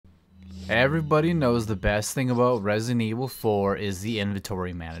Everybody knows the best thing about Resident Evil 4 is the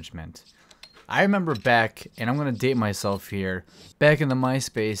inventory management. I remember back, and I'm going to date myself here, back in the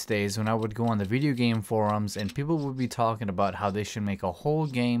MySpace days when I would go on the video game forums and people would be talking about how they should make a whole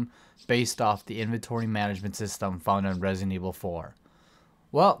game based off the inventory management system found in Resident Evil 4.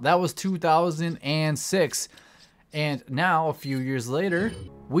 Well, that was 2006, and now, a few years later,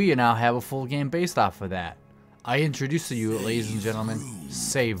 we now have a full game based off of that. I introduce to you, ladies and gentlemen,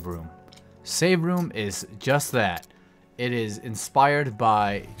 Save Room. Save Room is just that. It is inspired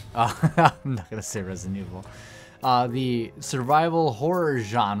by, I'm not going to say Resident Evil, the survival horror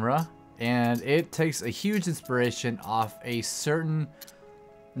genre, and it takes a huge inspiration off a certain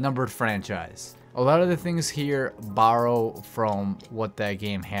numbered franchise. A lot of the things here borrow from what that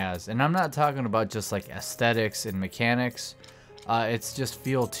game has, and I'm not talking about just like aesthetics and mechanics, it's just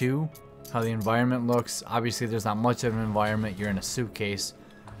feel too, how the environment looks. Obviously there's not much of an environment, you're in a suitcase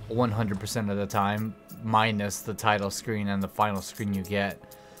 100% of the time, minus the title screen and the final screen you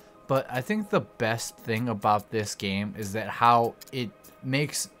get. But I think the best thing about this game is that how it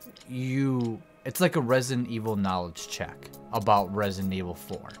makes you, it's like a Resident Evil knowledge check about Resident Evil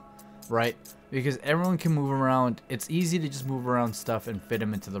 4, right? Because everyone can move around, it's easy to just move around stuff and fit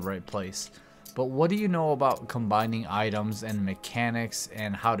them into the right place. But what do you know about combining items and mechanics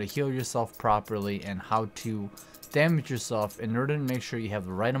and how to heal yourself properly and how to damage yourself in order to make sure you have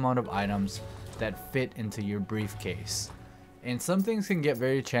the right amount of items that fit into your briefcase? And some things can get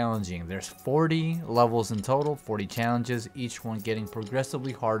very challenging. There's 40 levels in total, 40 challenges, each one getting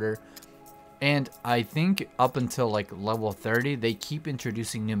progressively harder. And I think up until like level 30, they keep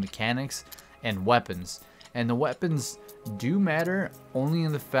introducing new mechanics and weapons. And the weapons do matter only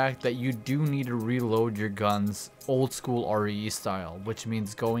in the fact that you do need to reload your guns old school RE style, which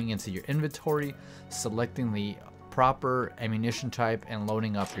means going into your inventory, selecting the proper ammunition type and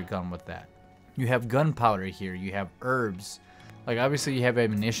loading up your gun with that. You have gunpowder here, you have herbs, like obviously you have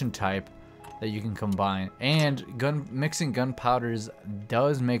ammunition type that you can combine, and mixing gunpowders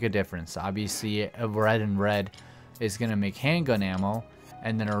does make a difference. Obviously a red and red is going to make handgun ammo,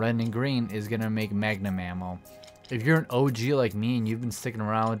 and then a red and green is going to make magnum ammo. If you're an OG like me and you've been sticking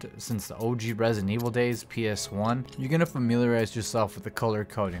around since the OG Resident Evil days, PS1, you're going to familiarize yourself with the color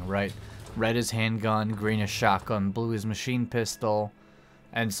coding, right? Red is handgun, green is shotgun, blue is machine pistol,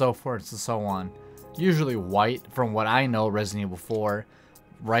 and so forth and so on. Usually white, from what I know, Resident Evil 4,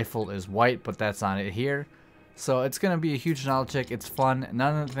 rifle is white, but that's not it here. So it's going to be a huge knowledge check. It's fun.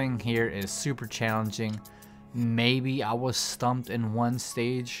 None of the thing here is super challenging. Maybe I was stumped in one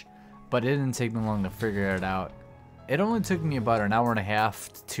stage, but it didn't take me long to figure it out. It only took me about an hour and a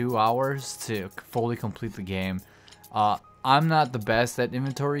half to 2 hours to fully complete the game. I'm not the best at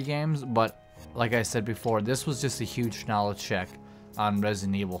inventory games, but like I said before, this was just a huge knowledge check on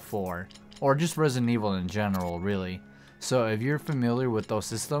Resident Evil 4, or just Resident Evil in general, really. So if you're familiar with those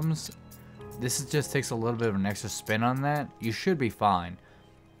systems, this just takes a little bit of an extra spin on that. You should be fine.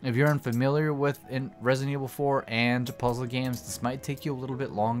 If you're unfamiliar with Resident Evil 4 and puzzle games, this might take you a little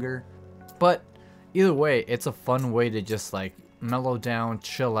bit longer, but either way, it's a fun way to just like mellow down,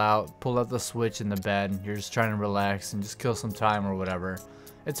 chill out, pull out the Switch in the bed, you're just trying to relax and just kill some time or whatever.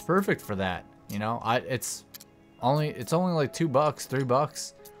 It's perfect for that, you know. It's only like $2,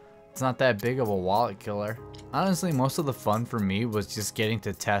 $3. It's not that big of a wallet killer. Honestly, most of the fun for me was just getting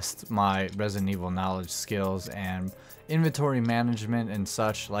to test my Resident Evil knowledge skills and inventory management and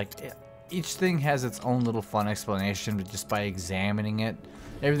such. Like each thing has its own little fun explanation, but just by examining it,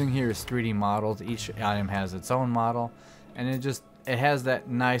 everything here is 3D modeled. Each item has its own model. And it has that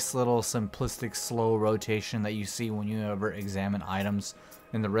nice little simplistic slow rotation that you see when you ever examine items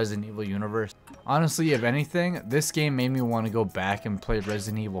in the Resident Evil universe. Honestly, if anything, this game made me want to go back and play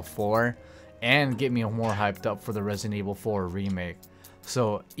Resident Evil 4 and get me more hyped up for the Resident Evil 4 remake.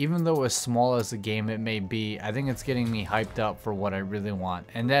 So even though as small as the game it may be, I think it's getting me hyped up for what I really want,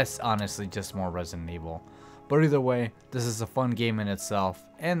 and that's honestly just more Resident Evil. But either way, this is a fun game in itself,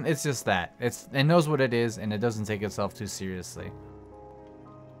 and it's just that. It knows what it is, and it doesn't take itself too seriously.